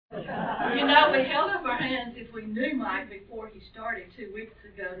You know, we held up our hands if we knew Mike before he started 2 weeks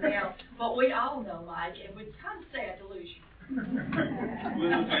ago now, but we all know Mike, and we're kind of sad to lose you.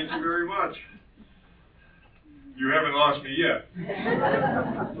 Linda, thank you very much. You haven't lost me yet.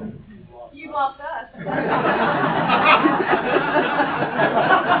 You lost us.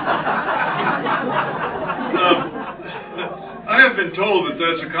 I have been told that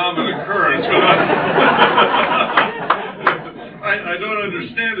that's a common occurrence, but I don't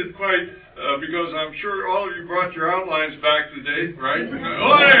understand it quite because I'm sure all of you brought your outlines back today, right?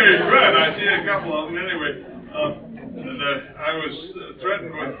 Oh, hey, good. I see a couple of them anyway. I was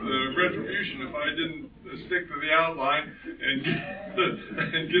threatened with retribution if I didn't stick to the outline and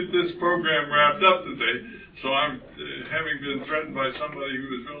get this program wrapped up today. So I'm having been threatened by somebody who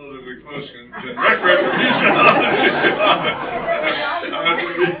is relatively close and can wreak retribution on it.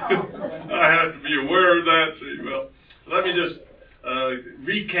 I have to be aware of that. So, well, let me just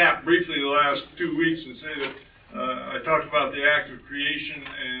recap briefly the last 2 weeks and say that I talked about the act of creation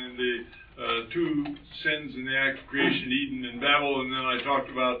and the two sins in the act of creation, Eden and Babel, and then I talked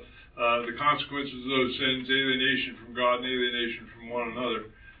about the consequences of those sins, alienation from God and alienation from one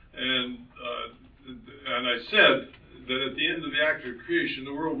another. And I said that at the end of the act of creation,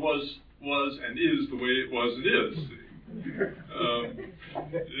 the world was and is the way it was and is.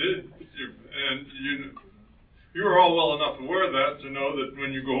 And you are all well enough aware of that to know that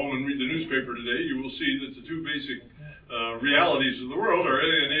when you go home and read the newspaper today, you will see that the two basic realities of the world are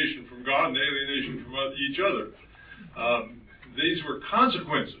alienation from God and alienation from each other. These were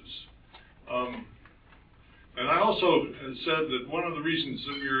consequences. And I also said that one of the reasons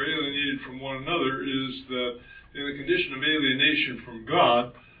that we are alienated from one another is that in the condition of alienation from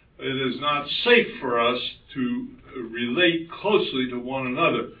God, it is not safe for us to relate closely to one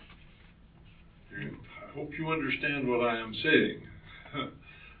another. I hope you understand what I am saying.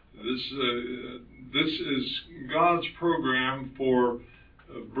 This is God's program for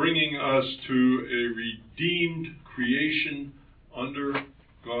bringing us to a redeemed creation under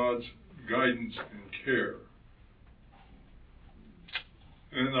God's guidance and care.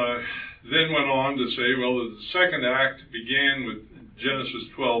 And I then went on to say, well, the second act began with Genesis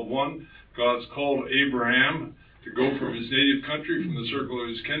 12:1. God's called Abraham to go from his native country, from the circle of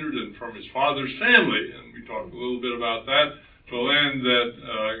his kindred, and from his father's family. And we talked a little bit about that, to a land that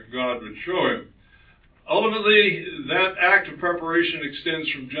God would show him. Ultimately, that act of preparation extends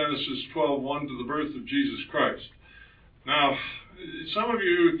from Genesis 12:1 to the birth of Jesus Christ. Now, some of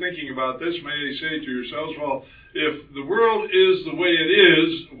you thinking about this may say to yourselves, well, if the world is the way it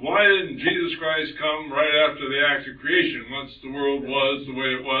is, why didn't Jesus Christ come right after the act of creation, once the world was the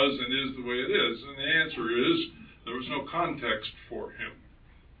way it was and is the way it is? And the answer is, there was no context for him.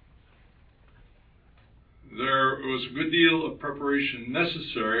 There was a good deal of preparation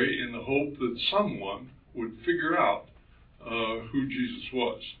necessary in the hope that someone would figure out who Jesus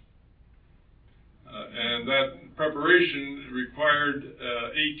was. And that preparation required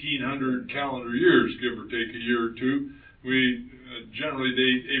 1,800 calendar years, give or take a year or two. We generally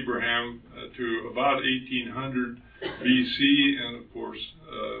date Abraham to about 1800 BC, and of course,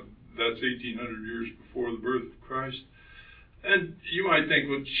 that's 1,800 years before the birth of Christ. And you might think,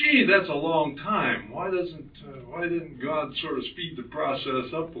 well, gee, that's a long time. Why didn't God sort of speed the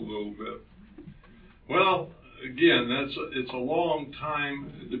process up a little bit? Well, again, it's a long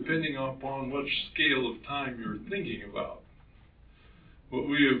time depending upon what scale of time you're thinking about. What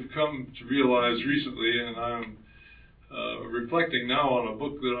we have come to realize recently, and I'm reflecting now on a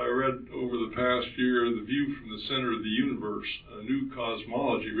book that I read over the past year, The View from the Center of the Universe, a new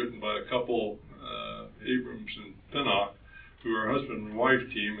cosmology written by a couple, Abrams and Pinnock, who are a husband and wife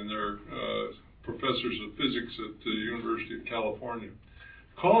team, and they're professors of physics at the University of California,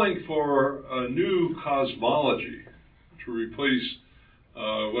 calling for a new cosmology to replace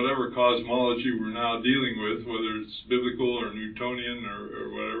whatever cosmology we're now dealing with, whether it's biblical or Newtonian or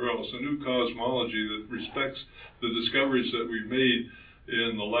whatever else, a new cosmology that respects the discoveries that we've made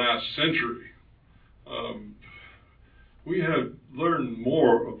in the last century. We have learned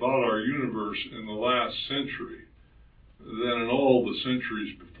more about our universe in the last century than in all the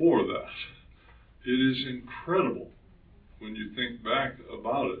centuries before that. It is incredible when you think back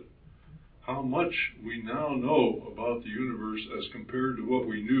about it, how much we now know about the universe as compared to what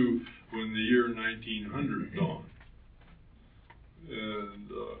we knew when the year 1900 dawned. And,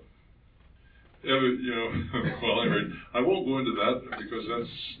 well, anyway, I won't go into that because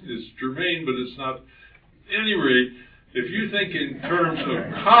it's germane, but it's not. At any rate, if you think in terms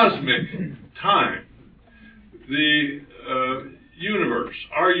of cosmic time, the universe,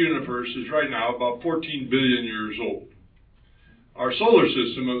 our universe, is right now about 14 billion years old. Our solar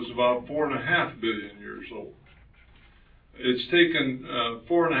system is about 4.5 billion years old. It's taken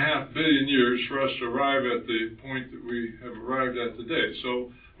 4.5 billion years for us to arrive at the point that we have arrived at today.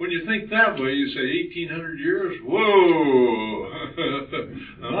 So when you think that way, you say 1,800 years? Whoa!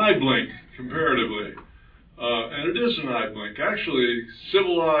 An eye blink, comparatively. And it is an eye blink. Actually,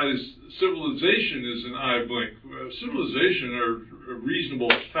 civilization is an eye blink. Civilization, or a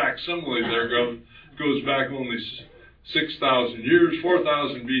reasonable facsimile there, goes back only 6,000 years.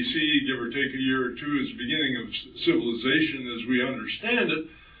 4,000 BC, give or take a year or two, is the beginning of civilization as we understand it.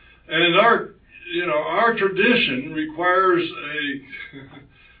 And our tradition requires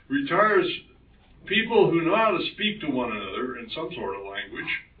people who know how to speak to one another in some sort of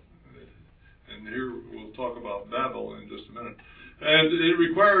language. And here we'll talk about Babel in just a minute. And it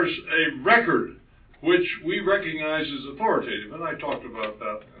requires a record which we recognize as authoritative. And I talked about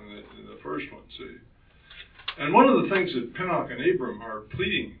that in the first one, see. And one of the things that Pinnock and Abram are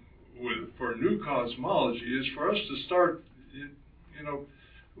pleading with for new cosmology is for us to start,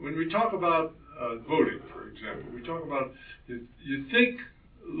 when we talk about voting, for example, we talk about, you think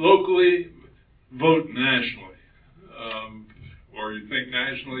locally, vote nationally. Or you think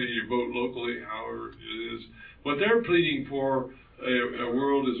nationally, you vote locally, however it is. What they're pleading for a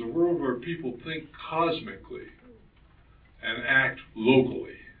world is a world where people think cosmically and act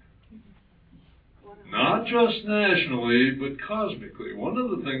locally. Not just nationally, but cosmically. One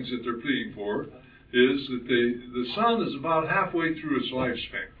of the things that they're pleading for is that the sun is about halfway through its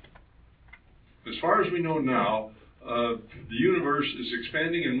lifespan. As far as we know now, the universe is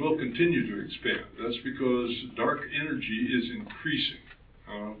expanding and will continue to expand. That's because dark energy is increasing.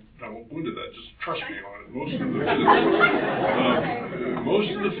 I won't go into that. Just trust me on it. Most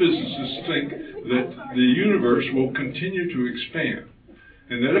of the physicists think that the universe will continue to expand.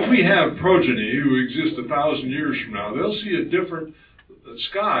 And that if we have progeny who exist 1,000 years from now, they'll see a different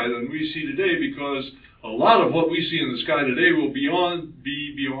sky than we see today, because a lot of what we see in the sky today will be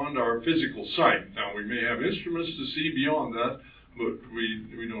beyond our physical sight. Now, we may have instruments to see beyond that, but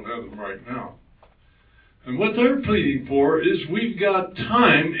we don't have them right now. And what they're pleading for is we've got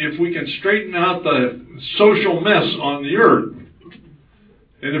time if we can straighten out the social mess on the earth.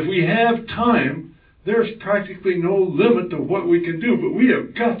 And if we have time, there's practically no limit to what we can do, but we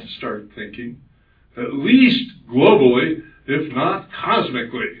have got to start thinking, at least globally, if not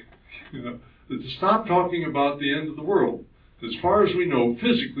cosmically. To stop talking about the end of the world. As far as we know,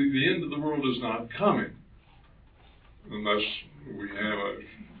 physically, the end of the world is not coming, unless we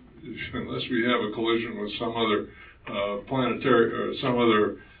have a collision with some other planetary, or some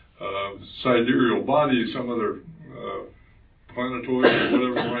other sidereal body, some other planetoid or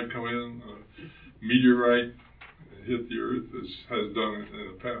whatever might come in. Meteorite hit the earth, as has done in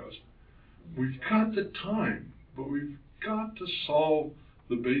the past. We've got the time, but we've got to solve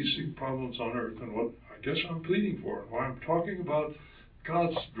the basic problems on earth. And what I guess I'm pleading for, and why I'm talking about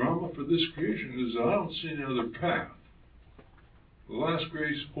God's drama for this creation, is that I don't see any other path. The last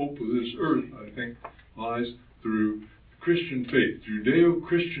grace hope of this earth, I think, lies through Christian faith,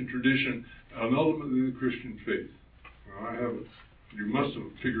 Judeo-Christian tradition, and ultimately the Christian faith. Now, you must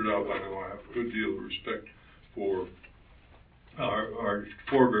have figured out by now I have a good deal of respect for our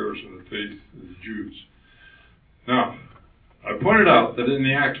forebears of the faith, the Jews. Now, I pointed out that in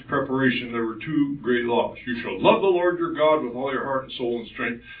the act of preparation there were two great laws. You shall love the Lord your God with all your heart and soul and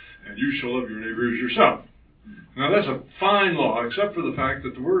strength, and you shall love your neighbor as yourself. Now, that's a fine law, except for the fact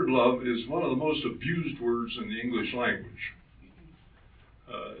that the word love is one of the most abused words in the English language.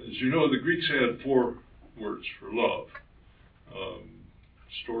 As you know, the Greeks had 4 words for love.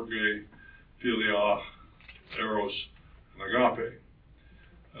 Storge, philia, eros, and agape.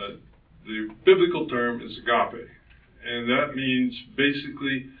 The biblical term is agape, and that means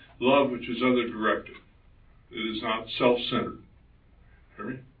basically love which is other-directed. It is not self-centered. Hear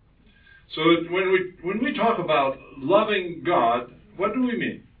me? So when we talk about loving God, what do we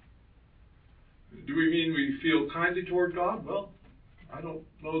mean? Do we mean we feel kindly toward God? Well, I don't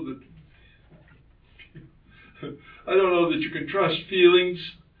know that you can trust feelings.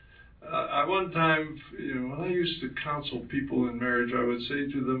 At one time, when I used to counsel people in marriage, I would say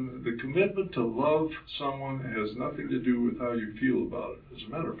to them, the commitment to love someone has nothing to do with how you feel about it. As a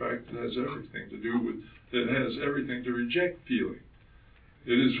matter of fact, it has everything to reject feeling.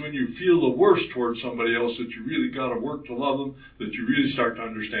 It is when you feel the worst towards somebody else that you really got to work to love them, that you really start to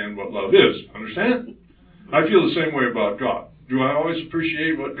understand what love is. Understand? I feel the same way about God. Do I always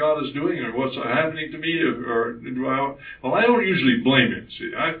appreciate what God is doing or what's happening to me, or do I? Well, I don't usually blame Him,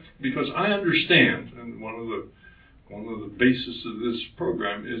 see, because I understand, and one of the basis of this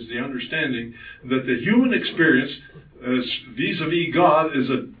program is the understanding that the human experience as vis-a-vis God is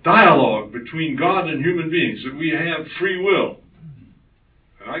a dialogue between God and human beings, that we have free will.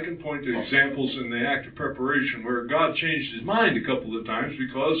 And I can point to examples in the act of preparation where God changed his mind a couple of times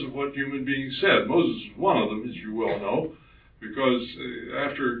because of what human beings said. Moses was one of them, as you well know, because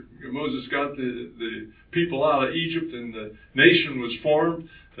after Moses got the people out of Egypt and the nation was formed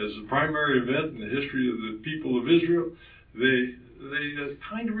as the primary event in the history of the people of Israel, they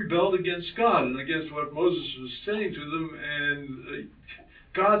kind of rebelled against God and against what Moses was saying to them, and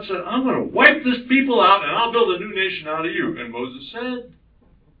God said, I'm going to wipe this people out and I'll build a new nation out of you. And Moses said,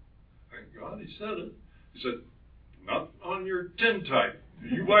 thank God he said it. He said, not on your tintype.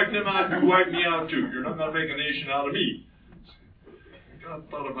 You wipe them out, you wipe me out too. You're not going to make a nation out of me. God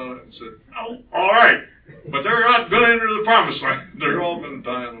thought about it and said, oh, all right, but they're not going to enter the promised land. They're all going to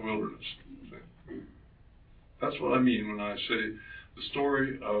die in the wilderness. That's what I mean when I say the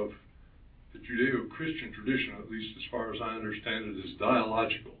story of the Judeo-Christian tradition, at least as far as I understand it, is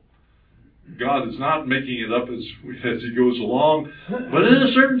dialogical. God is not making it up as he goes along, but in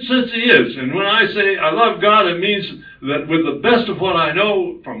a certain sense he is. And when I say I love God, it means that with the best of what I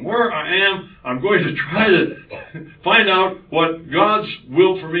know from where I am, I'm going to try to find out what God's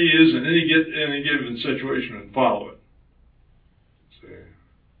will for me is in any given situation and follow it.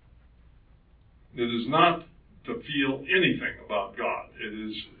 It is not to feel anything about God. It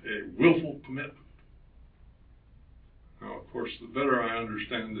is a willful commitment. Now, of course, the better I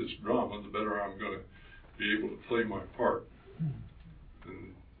understand this drama, the better I'm going to be able to play my part.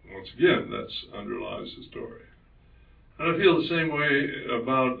 And once again, that underlies the story. And I feel the same way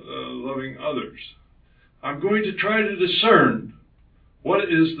about loving others. I'm going to try to discern what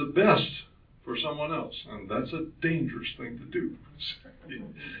is the best for someone else. And that's a dangerous thing to do.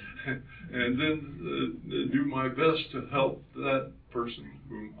 And then do my best to help that person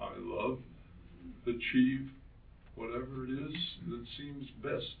whom I love achieve whatever it is that seems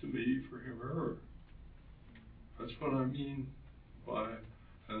best to me for him or her. That's what I mean by,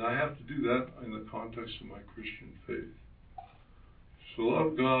 and I have to do that in the context of my Christian faith. So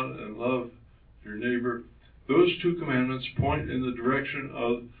love God and love your neighbor. Those two commandments point in the direction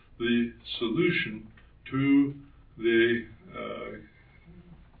of the solution to the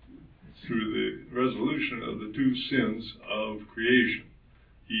resolution of the two sins of creation,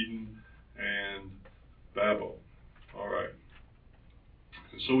 Eden and Babel. All right.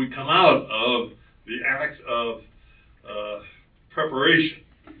 And so we come out of the act of preparation.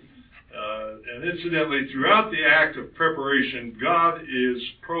 And incidentally, throughout the act of preparation, God is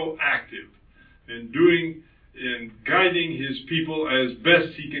proactive in guiding his people as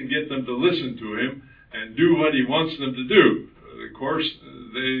best he can get them to listen to him and do what he wants them to do. Of course,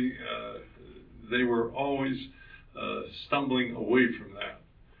 they were always stumbling away from that.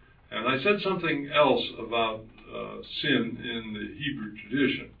 And I said something else about sin in the Hebrew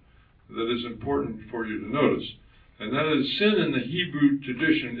tradition that is important for you to notice. And that is, sin in the Hebrew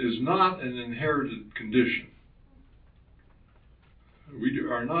tradition is not an inherited condition. We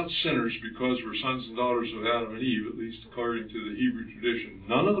are not sinners because we're sons and daughters of Adam and Eve, at least according to the Hebrew tradition.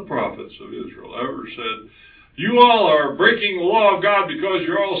 None of the prophets of Israel ever said, you all are breaking the law of God because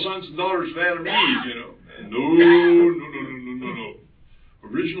you're all sons and daughters of Adam and Eve, you know. No.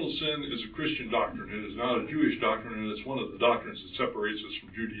 Original sin is a Christian doctrine. It is not a Jewish doctrine, and it's one of the doctrines that separates us from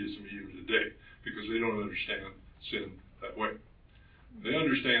Judaism even today, because they don't understand sin that way. They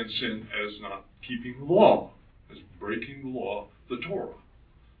understand sin as not keeping the law, as breaking the law, the Torah.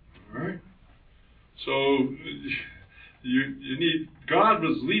 All right? So you need, God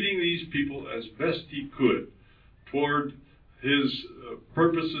was leading these people as best he could toward his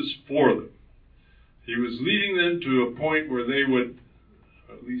purposes for them. He was leading them to a point where they would,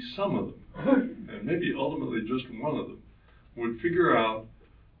 at least some of them, and maybe ultimately just one of them, would figure out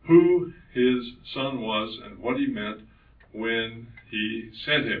who his son was and what he meant when he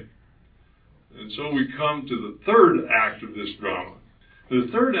sent him. And so we come to the third act of this drama. The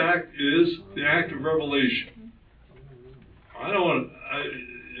third act is the act of revelation. I don't want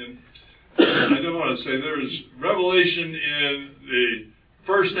to say there is revelation in the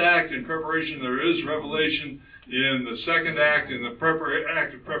first act in preparation. There is revelation in the second act, in the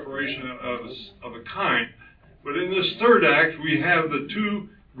act of preparation of a kind. But in this third act, we have the two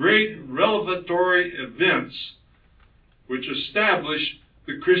great revelatory events which establish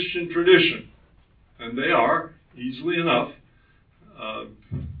the Christian tradition. And they are, easily enough,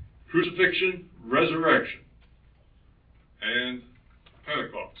 crucifixion, resurrection, and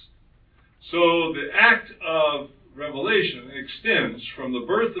Pentecost. So the act of revelation extends from the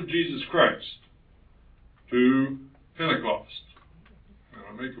birth of Jesus Christ to Pentecost. And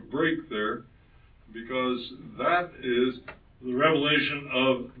I'll make a break there because that is the revelation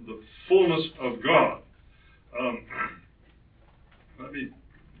of the fullness of God. Let me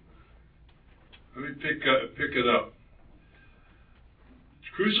pick it up.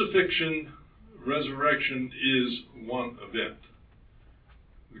 Crucifixion, resurrection is one event.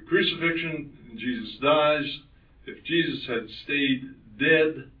 The crucifixion, Jesus dies. If Jesus had stayed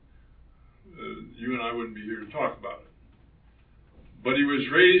dead, you and I wouldn't be here to talk about it. But he was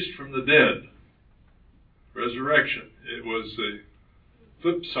raised from the dead. Resurrection. It was the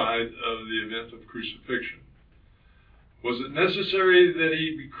flip side of the event of crucifixion. Was it necessary that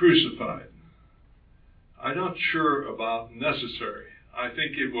he be crucified? I'm not sure about necessary. I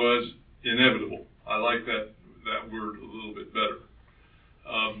think it was inevitable. I like that word a little bit better.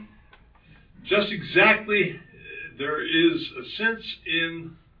 Just exactly, there is a sense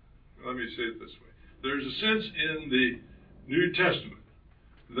in, let me say it this way, there's a sense in the New Testament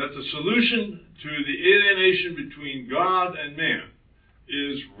that the solution to the alienation between God and man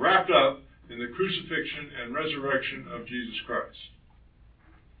is wrapped up in the crucifixion and resurrection of Jesus Christ.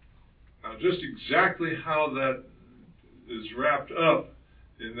 Now, just exactly how that is wrapped up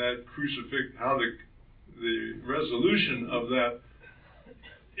in that crucifixion, how the resolution of that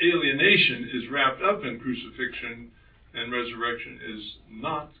alienation is wrapped up in crucifixion and resurrection is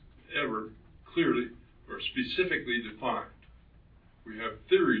not ever clearly or specifically defined. We have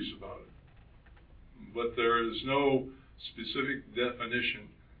theories about it, but there is no specific definition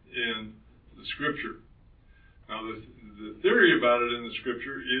in the Scripture. Now, the theory about it in the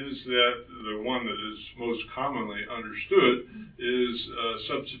Scripture is that the one that is most commonly understood is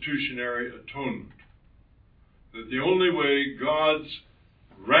substitutionary atonement. That the only way God's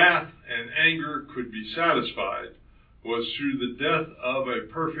wrath and anger could be satisfied was through the death of a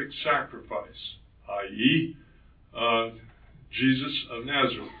perfect sacrifice, i.e., Jesus of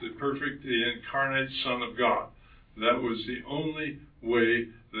Nazareth, the perfect, the incarnate Son of God. That was the only way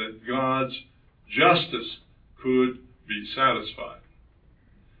that God's justice could be satisfied.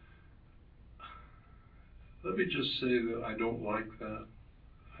 Let me just say that I don't like that.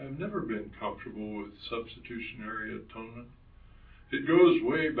 I've never been comfortable with substitutionary atonement. It goes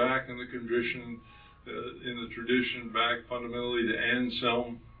way back in the tradition, back fundamentally to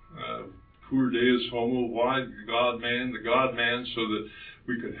Anselm, Cur Deus Homo, why the God-man, so that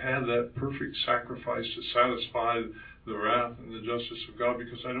we could have that perfect sacrifice to satisfy the wrath and the justice of God,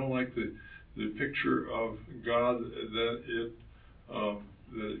 because I don't like the picture of God that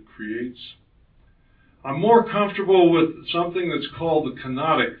it creates. I'm more comfortable with something that's called the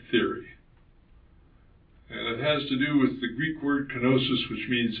kenotic theory. And it has to do with the Greek word kenosis, which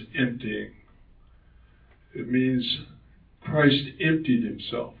means emptying. It means Christ emptied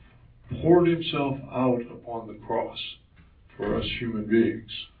himself, poured himself out upon the cross for us human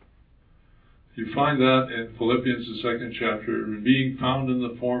beings. You find that in Philippians, the 2nd chapter. Being found in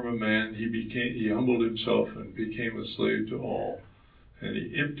the form of man, he humbled himself and became a slave to all. And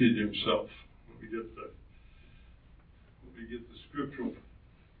he emptied himself. Let me get the scriptural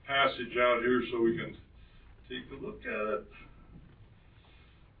passage out here so we can take a look at it.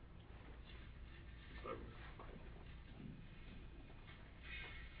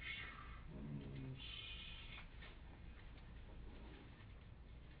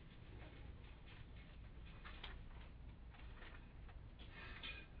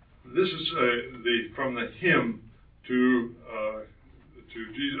 This is from the hymn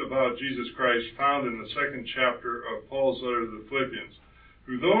about Jesus Christ, found in the 2nd chapter of Paul's letter to the Philippians,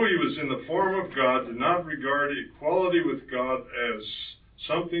 who, though he was in the form of God, did not regard equality with God as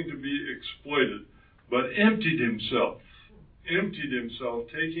something to be exploited, but emptied himself,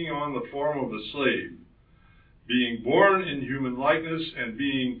 taking on the form of a slave, being born in human likeness and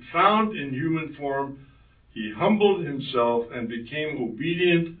being found in human form. He humbled himself and became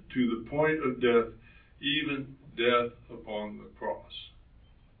obedient to the point of death, even death upon the cross.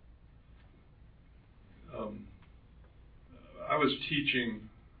 I was teaching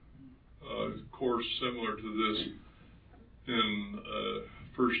a course similar to this in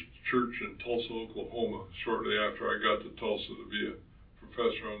First Church in Tulsa, Oklahoma, shortly after I got to Tulsa to be a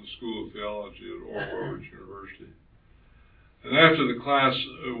professor on the School of Theology at Oral Roberts University. And after the class,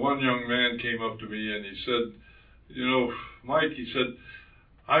 one young man came up to me and he said, Mike, he said,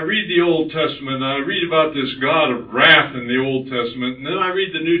 I read the Old Testament and I read about this God of wrath in the Old Testament, and then I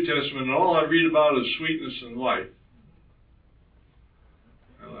read the New Testament and all I read about is sweetness and light.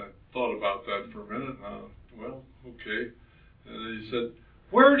 And I thought about that for a minute. Well, okay. And then he said,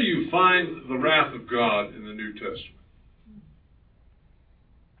 where do you find the wrath of God in the New Testament?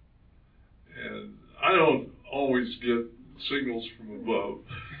 And I don't always get signals from above.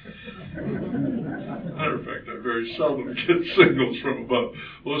 Matter of fact, I very seldom get signals from above.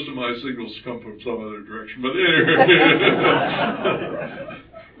 Most of my signals come from some other direction. But anyway,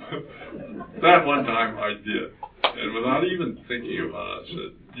 that one time I did. And without even thinking about it, I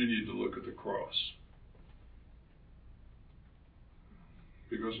said, you need to look at the cross.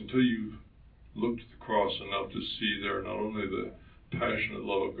 Because until you've looked at the cross enough to see there not only the passionate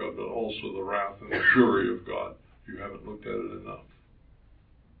love of God, but also the wrath and the fury of God, you haven't looked at it enough.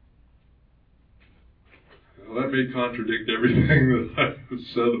 Now, that may contradict everything that I've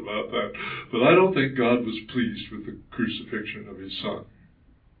said about that, but I don't think God was pleased with the crucifixion of His Son.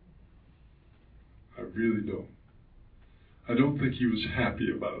 I really don't. I don't think He was happy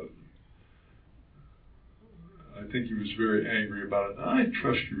about it. I think He was very angry about it. I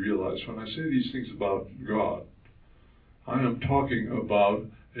trust you realize when I say these things about God, I am talking about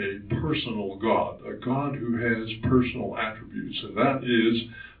a personal God, a God who has personal attributes, and that is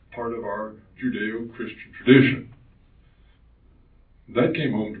part of our Judeo-Christian tradition. That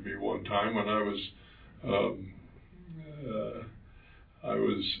came home to me one time when I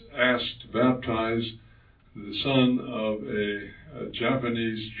was asked to baptize the son of a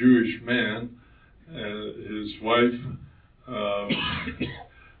Japanese Jewish man, his wife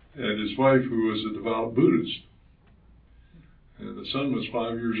who was a devout Buddhist. And the son was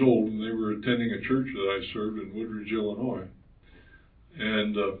 5 years old, and they were attending a church that I served in Woodridge, Illinois.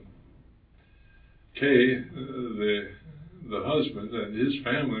 And Kay, the husband, and his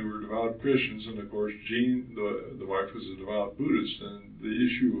family were devout Christians, and of course Jean, the wife, was a devout Buddhist, and the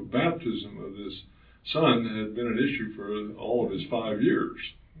issue of baptism of this son had been an issue for all of his 5 years.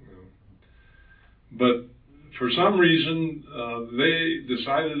 But for some reason, they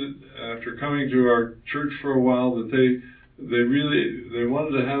decided after coming to our church for a while that they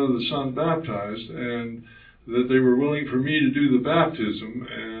wanted to have the son baptized, and that they were willing for me to do the baptism,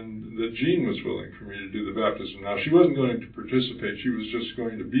 and that Jean was willing for me to do the baptism. Now, she wasn't going to participate. She was just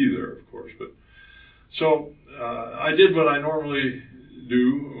going to be there, of course. But so I did what I normally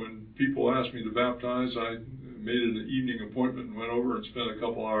do when people ask me to baptize. I made an evening appointment and went over and spent a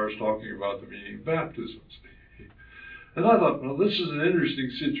couple hours talking about the meaning of baptisms. And I thought, well, this is an interesting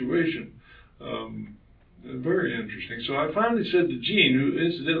situation. Very interesting. So I finally said to Jean, who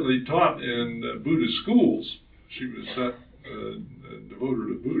incidentally taught in Buddhist schools, she was devoted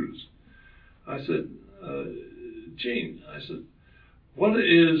to Buddhists. I said, Jean, I said, what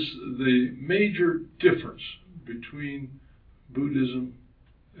is the major difference between Buddhism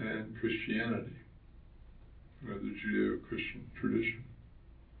and Christianity, or the Judeo-Christian tradition?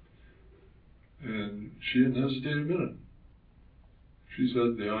 And she didn't hesitate a minute. She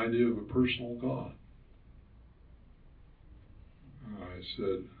said, the idea of a personal God. I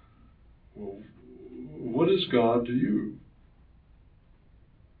said, well, what is God to you?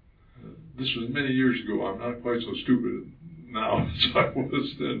 This was many years ago. I'm not quite so stupid now as I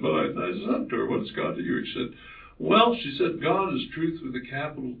was then. But I said to her, what is God to you? She said, well, she said, God is truth with a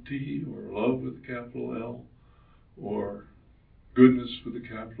capital T, or love with a capital L, or goodness with a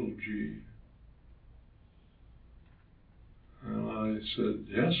capital G. And I said,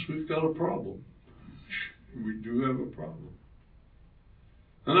 yes, we've got a problem. We do have a problem.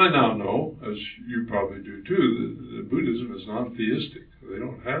 And I now know, as you probably do too, that Buddhism is not theistic. They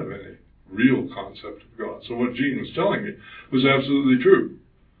don't have any real concept of God. So what Jean was telling me was absolutely true.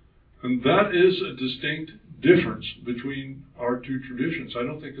 And that is a distinct difference between our two traditions. I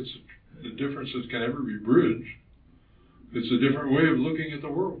don't think it's a difference that can ever be bridged. It's a different way of looking at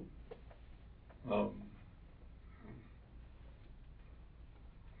the world.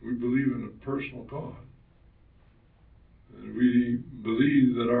 We believe in a personal God. And we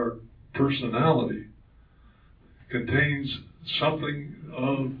believe that our personality contains something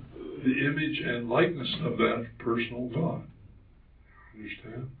of the image and likeness of that personal God.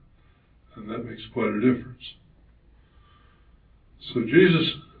 Understand? And that makes quite a difference. So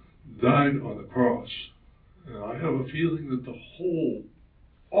Jesus died on the cross. And I have a feeling that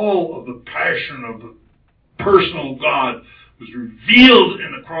all of the passion of the personal God was revealed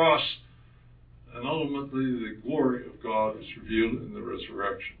in the cross. And ultimately, the glory of God is revealed in the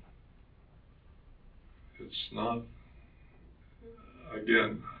resurrection. It's not,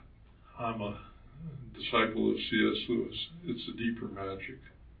 again, I'm a disciple of C.S. Lewis. It's a deeper magic.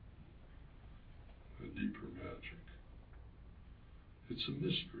 A deeper magic. It's a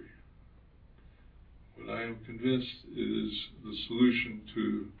mystery. But I am convinced it is the solution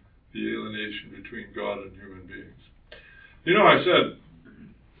to the alienation between God and human beings. You know, I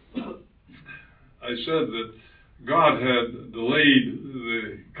said that God had delayed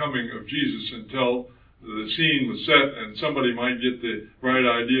the coming of Jesus until the scene was set, and somebody might get the right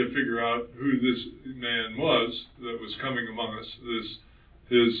idea, figure out who this man was that was coming among us,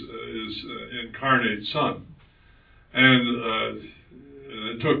 his incarnate Son. And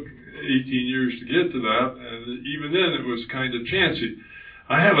it took 18 years to get to that, and even then it was kind of chancy.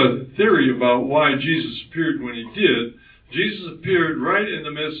 I have a theory about why Jesus appeared when he did. Jesus appeared right in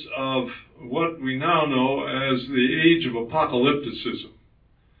the midst of what we now know as the age of apocalypticism.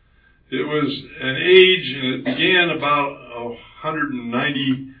 It was an age, and it began about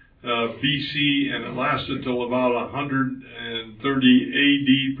 190 BC, and it lasted till about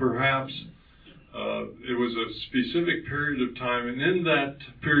 130 AD, perhaps. It was a specific period of time, and in that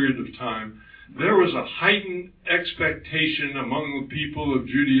period of time, there was a heightened expectation among the people of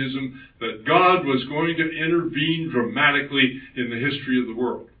Judaism that God was going to intervene dramatically in the history of the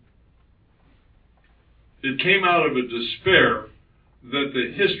world. It came out of a despair that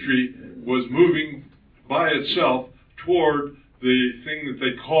the history was moving by itself toward the thing that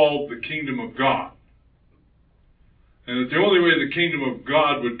they called the kingdom of God. And that the only way the kingdom of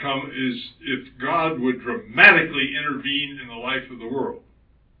God would come is if God would dramatically intervene in the life of the world.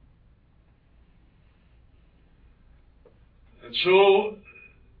 And so,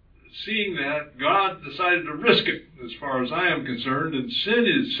 seeing that, God decided to risk it, as far as I am concerned, and sent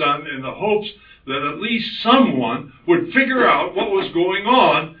his Son in the hopes that at least someone would figure out what was going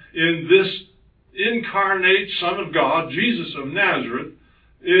on in this incarnate Son of God, Jesus of Nazareth,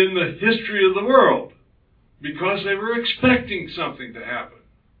 in the history of the world, because they were expecting something to happen.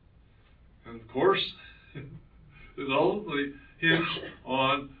 And of course, it ultimately hinged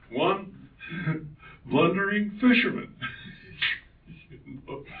on one blundering fisherman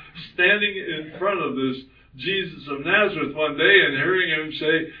standing in front of this Jesus of Nazareth one day and hearing him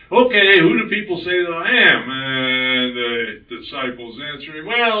say, "Okay, who do people say that I am?" And the disciples answering,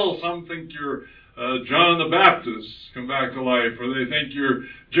 "Well, some think you're John the Baptist come back to life, or they think you're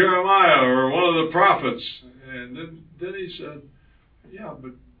Jeremiah or one of the prophets." And then he said, "Yeah,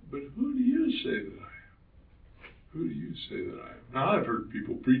 but who do you say that I am? Who do you say that I am?" Now, I've heard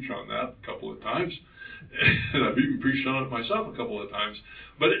people preach on that a couple of times, and I've even preached on it myself a couple of times.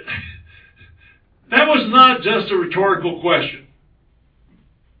 But that was not just a rhetorical question.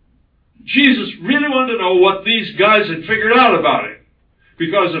 Jesus really wanted to know what these guys had figured out about him.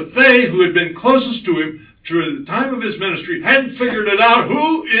 Because if they, who had been closest to him through the time of his ministry, hadn't figured it out,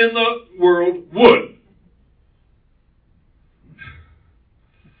 who in the world would?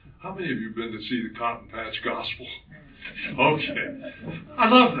 How many of you have been to see the Cotton Patch Gospel? Okay. I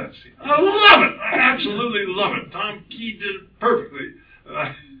love that scene. I love it. I absolutely love it. Tom Key did it perfectly.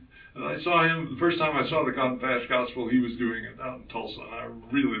 And I saw him, the first time I saw the Cotton Patch Gospel, he was doing it out in Tulsa, and I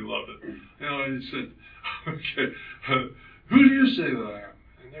really loved it. You know, he said, "Okay, who do you say that I am?"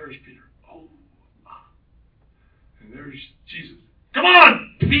 And there's Peter. "Oh, ah." And there's Jesus. "Come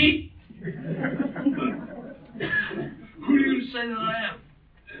on, Pete!" "Who do you say that I am?"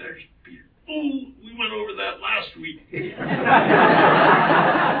 And there's Peter. "Oh, we went over that last week."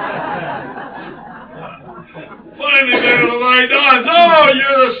 Finally, they're going to lie down. "No,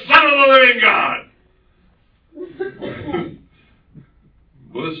 you're the Son of the living God."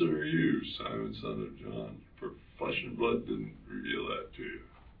 "Blessed are you, Simon, son of John, for flesh and blood didn't reveal that to you."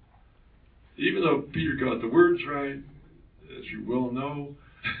 Even though Peter got the words right, as you well know,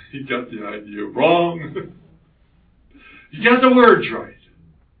 he got the idea wrong. He got the words right.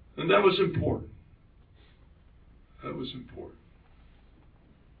 And that was important. That was important.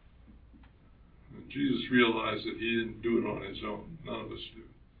 And Jesus realized that he didn't do it on his own. None of us do.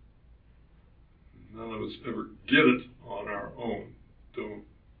 None of us ever get it on our own. Don't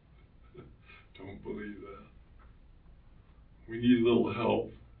believe that. We need a little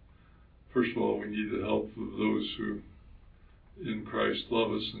help. First of all, we need the help of those who in Christ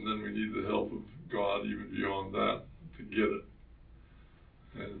love us, and then we need the help of God even beyond that to get it.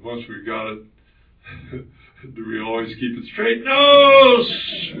 And once we got it, do we always keep it straight? No!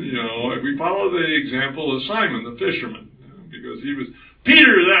 You know, we follow the example of Simon the fisherman, because he was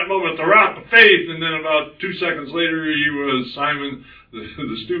Peter at that moment, the rock of faith, and then about 2 seconds later he was Simon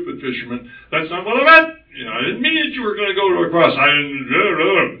the stupid fisherman. "That's not what I meant. You know, I didn't mean that you were going to go to a cross.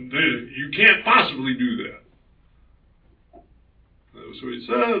 You can't possibly do that." That was what he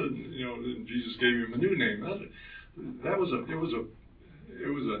said. And, you know, then Jesus gave him a new name. It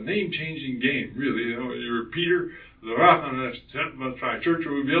was a name-changing game, really. You know, you were Peter, the rock on the church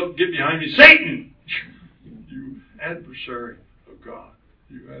will be built. Get behind me, Satan! You adversary of God.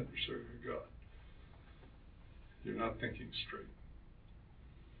 You adversary of God. You're not thinking straight.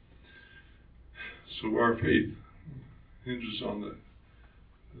 So our faith hinges on the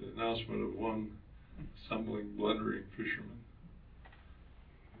announcement of one stumbling, blundering fishermen.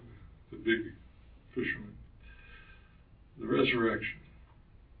 The big fishermen. The resurrection.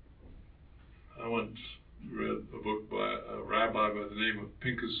 I once read a book by a rabbi by the name of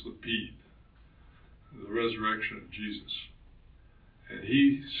Pinchas Lapid, The Resurrection of Jesus. And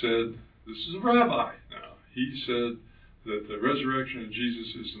he said, this is a rabbi now, he said that the resurrection of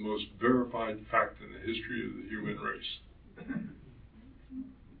Jesus is the most verified fact in the history of the human race.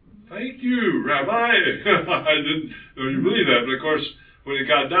 Thank you, Rabbi. I didn't know you believe that, but of course, when it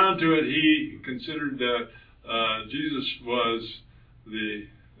got down to it, he considered that Jesus was the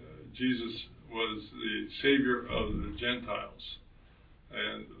Savior of the Gentiles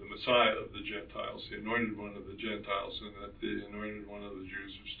and the Messiah of the Gentiles, the anointed one of the Gentiles, and that the anointed one of the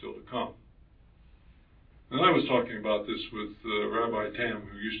Jews was still to come. And I was talking about this with Rabbi Tam,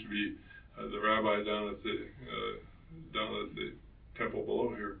 who used to be the rabbi down at the temple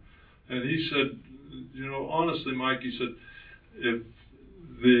below here, and he said, honestly, Mike, he said, if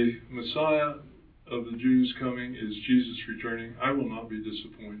the Messiah of the Jews coming is Jesus returning, I will not be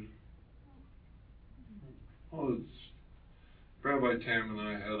disappointed. Well, Rabbi Tam and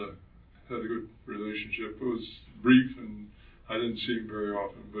I had a good relationship. It was brief, and I didn't see him very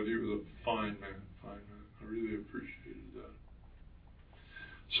often, but he was a fine man. I really appreciated that.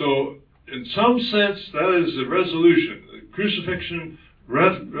 So, in some sense, that is a resolution. The crucifixion,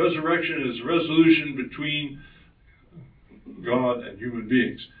 resurrection is a resolution between God and human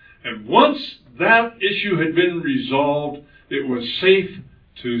beings. And once that issue had been resolved, it was safe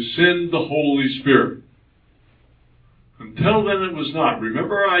to send the Holy Spirit. Until then, it was not.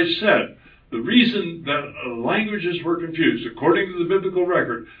 Remember, I said the reason that languages were confused, according to the biblical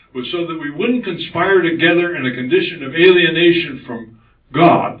record, was so that we wouldn't conspire together in a condition of alienation from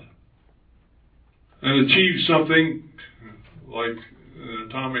God and achieve something like an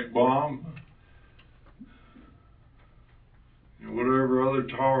atomic bomb, whatever other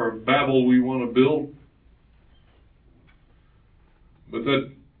Tower of Babel we want to build. But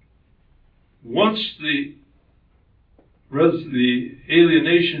that once the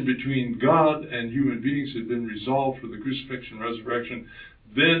alienation between God and human beings had been resolved for the crucifixion and resurrection,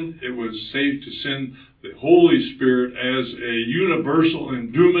 then it was safe to send the Holy Spirit as a universal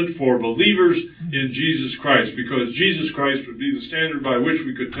endowment for believers in Jesus Christ, because Jesus Christ would be the standard by which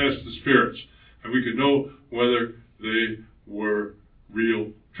we could test the spirits, and we could know whether they were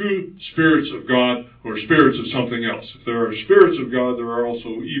real, true spirits of God or spirits of something else. If there are spirits of God, there are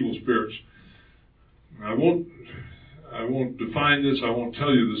also evil spirits. I won't define this, I won't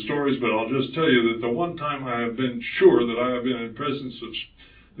tell you the stories, but I'll just tell you that the one time I have been sure that I have been in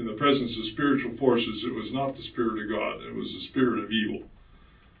the presence of spiritual forces, it was not the Spirit of God, it was the spirit of evil.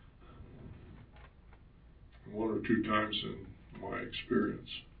 One or two times in my experience.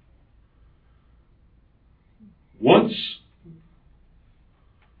 Once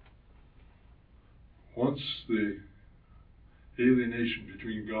the alienation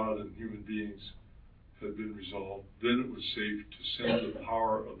between God and human beings had been resolved, then it was safe to send the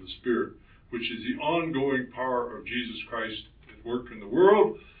power of the Spirit, which is the ongoing power of Jesus Christ at work in the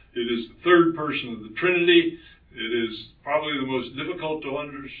world. It is the third person of the Trinity. It is probably the most difficult to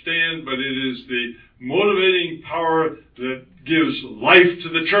understand, but it is the motivating power that gives life to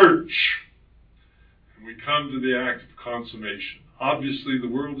the church. And we come to the act of consummation. Obviously, the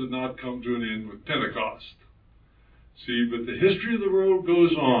world did not come to an end with Pentecost. See, but the history of the world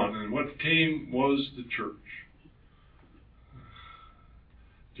goes on, and what came was the church.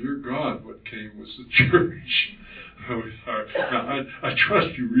 Dear God, what came was the church. Now, I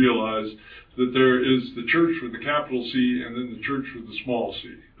trust you realize that there is the church with the capital C and then the church with the small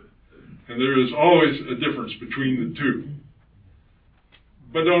c. And there is always a difference between the two.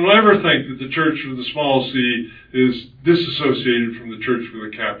 But don't ever think that the church with the small c is disassociated from the church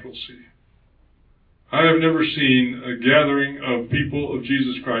with a capital C. I have never seen a gathering of people of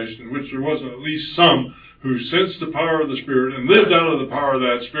Jesus Christ in which there wasn't at least some who sensed the power of the Spirit and lived out of the power of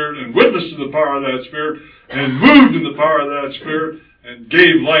that Spirit and witnessed to the power of that Spirit and moved in the power of that Spirit and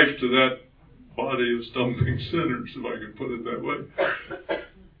gave life to that body of stumbling sinners, if I can put it that way,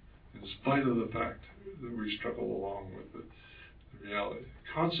 in spite of the fact that we struggle along with the reality.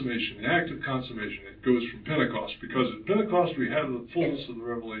 Consummation, the act of consummation, it goes from Pentecost, because at Pentecost we have the fullness of the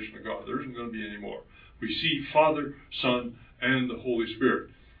revelation of God. There isn't going to be any more. We see Father, Son, and the Holy Spirit.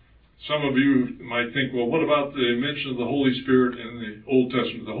 Some of you might think, well, what about the mention of the Holy Spirit in the Old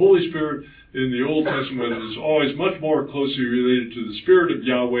Testament? The Holy Spirit in the Old Testament is always much more closely related to the Spirit of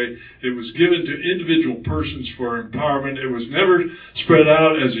Yahweh. It was given to individual persons for empowerment. It was never spread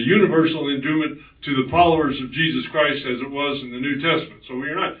out as a universal endowment to the followers of Jesus Christ as it was in the New Testament. So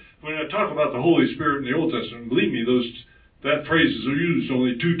we're not when I talk about the Holy Spirit in the Old Testament, believe me, that phrase is used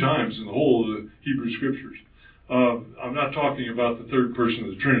only 2 times in the whole of the Hebrew Scriptures. I'm not talking about the third person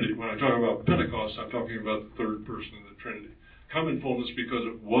of the Trinity. When I talk about Pentecost, I'm talking about the third person of the Trinity. Come in fullness because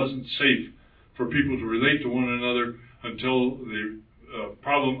it wasn't safe for people to relate to one another until the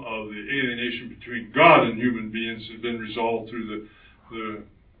problem of the alienation between God and human beings had been resolved through the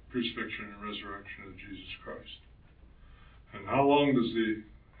crucifixion and resurrection of Jesus Christ. And how long does the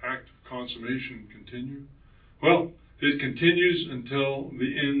act of consummation continue? Well, it continues until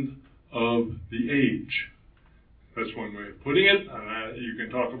the end of the age. That's one way of putting it. You can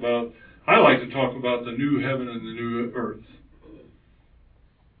talk about, I like to talk about the new heaven and the new earth.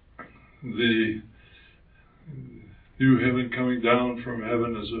 The new heaven coming down from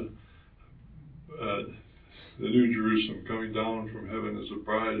heaven as the new Jerusalem coming down from heaven as a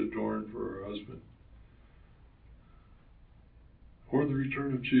bride adorned for her husband. Or the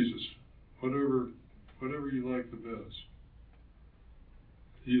return of Jesus. Whatever you like the best.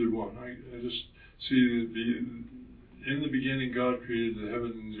 Either one. I just see that in the beginning God created the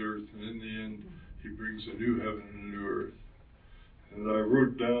heaven and the earth, and in the end He brings a new heaven and a new earth. And I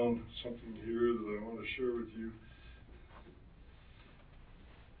wrote down something here that I want to share with you.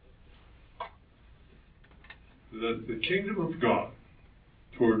 That the kingdom of God,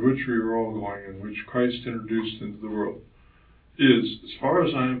 toward which we are all going and which Christ introduced into the world, is, as far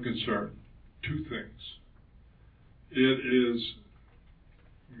as I am concerned, 2 things. It is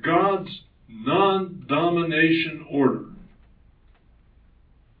God's non-domination order.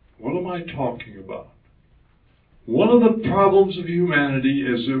 What am I talking about? One of the problems of humanity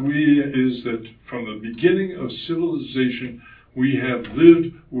is that from the beginning of civilization, we have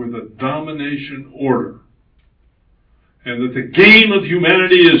lived with a domination order. And that the game of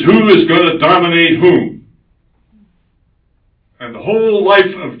humanity is who is going to dominate whom. And the whole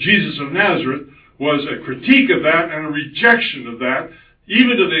life of Jesus of Nazareth was a critique of that and a rejection of that,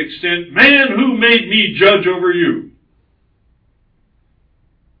 even to the extent, man, who made me judge over you?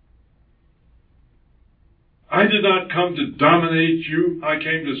 I did not come to dominate you, I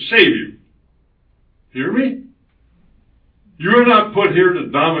came to save you. Hear me? You are not put here to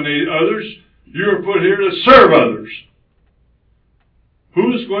dominate others, you are put here to serve others.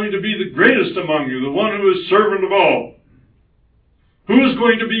 Who is going to be the greatest among you? The one who is servant of all. Who is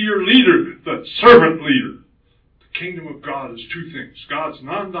going to be your leader? The servant leader. The kingdom of God is 2 things. God's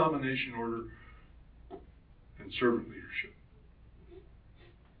non-domination order and servant leadership.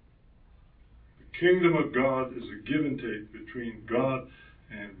 The kingdom of God is a give and take between God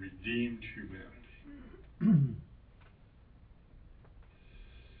and redeemed humanity.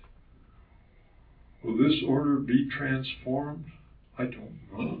 Will this order be transformed? I don't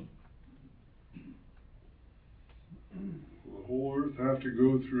know. Will the whole earth have to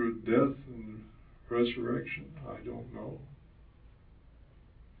go through a death and resurrection? I don't know.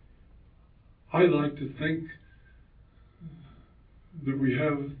 I like to think that we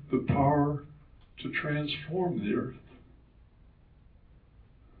have the power to transform the earth.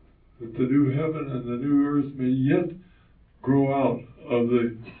 That the new heaven and the new earth may yet grow out of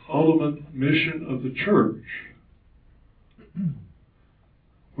the ultimate mission of the church,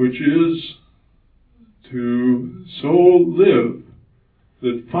 which is to so live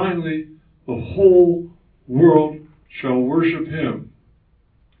that finally the whole world shall worship Him.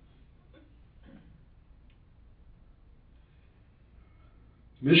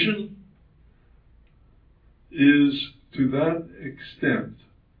 Mission is to that extent,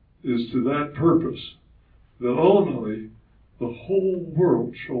 is to that purpose, that ultimately the whole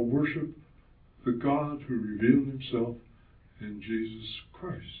world shall worship the God who revealed Himself in Jesus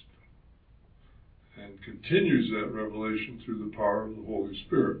Christ, and continues that revelation through the power of the Holy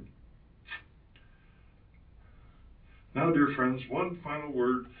Spirit. Now, dear friends, one final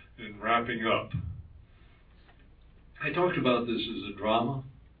word in wrapping up. I talked about this as a drama,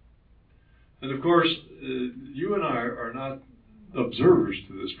 and of course, you and I are not observers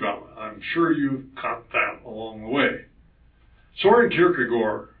to this drama. I'm sure you've caught that along the way. Soren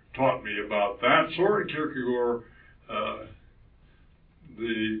Kierkegaard taught me about that. Soren Kierkegaard,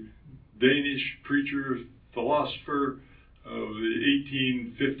 the Danish preacher, philosopher of the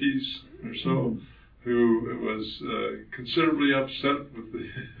 1850s or so, who was considerably upset with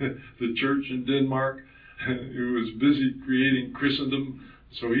the church in Denmark, who was busy creating Christendom.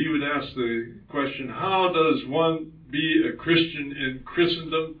 So he would ask the question, how does one be a Christian in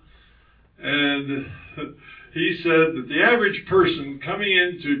Christendom? And he said that the average person coming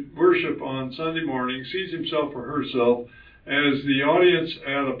in to worship on Sunday morning sees himself or herself as the audience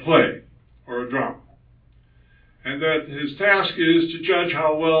at a play or a drama. and that his task is to judge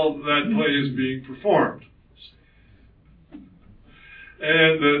how well that play is being performed.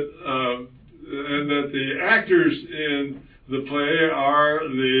 And that the actors in the play are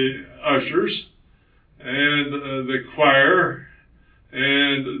the ushers and the choir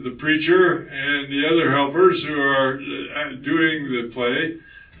and the preacher and the other helpers who are doing the play,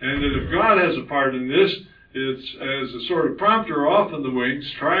 and that if God has a part in this, it's as a sort of prompter off in the wings,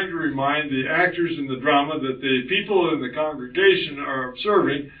 trying to remind the actors in the drama that the people in the congregation are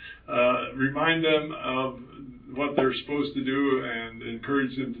observing, remind them of what they're supposed to do and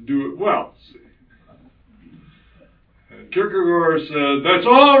encourage them to do it well. And Kierkegaard said, that's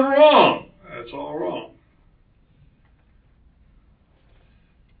all wrong. That's all wrong.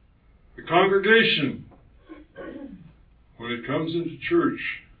 The congregation, when it comes into church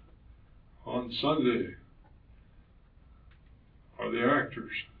on Sunday, are the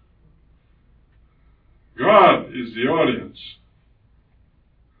actors. God is the audience.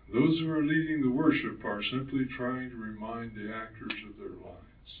 Those who are leading the worship are simply trying to remind the actors of their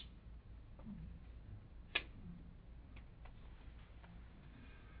lines.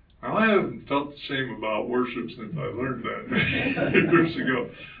 Now, I haven't felt the same about worship since I learned that years ago.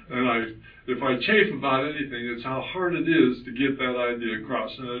 And if I chafe about anything, it's how hard it is to get that idea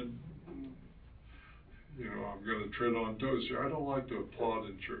across. And I'm going to tread on toes here. I don't like to applaud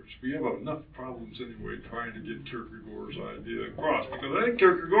in church. We have enough problems anyway trying to get Kierkegaard's idea across, because I think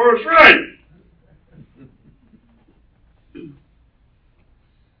Kierkegaard's right.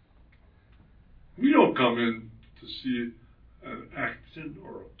 We don't come in to see an action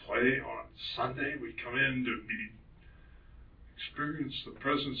or a play on Sunday. We come in to experience the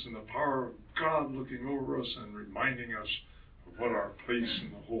presence and the power of God looking over us and reminding us of what our place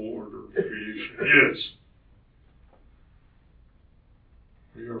in the whole order of creation is.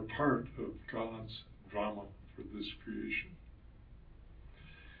 We are part of God's drama for this creation.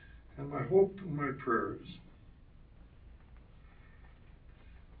 And my hope and my prayer is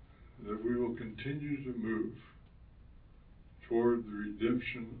that we will continue to move toward the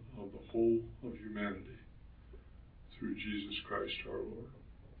redemption of the whole of humanity through Jesus Christ our Lord.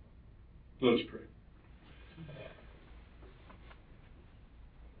 Let us pray.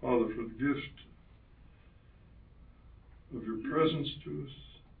 Father, for the gift of your presence to us,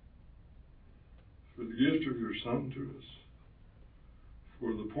 for the gift of your Son to us,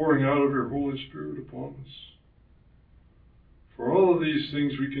 for the pouring out of your Holy Spirit upon us. For all of these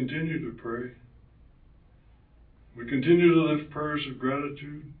things we continue to pray. We continue to lift prayers of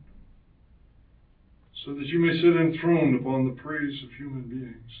gratitude so that you may sit enthroned upon the praise of human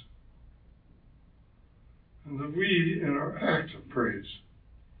beings. And that we, in our act of praise,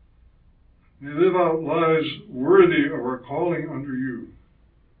 may live out lives worthy of our calling under you,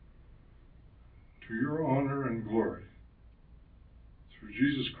 to your honor and glory, through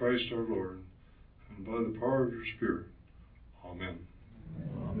Jesus Christ our Lord, and by the power of your Spirit. Amen.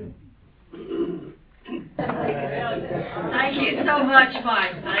 Amen. Thank you so much,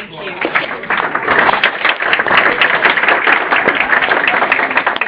 Mike. Thank you.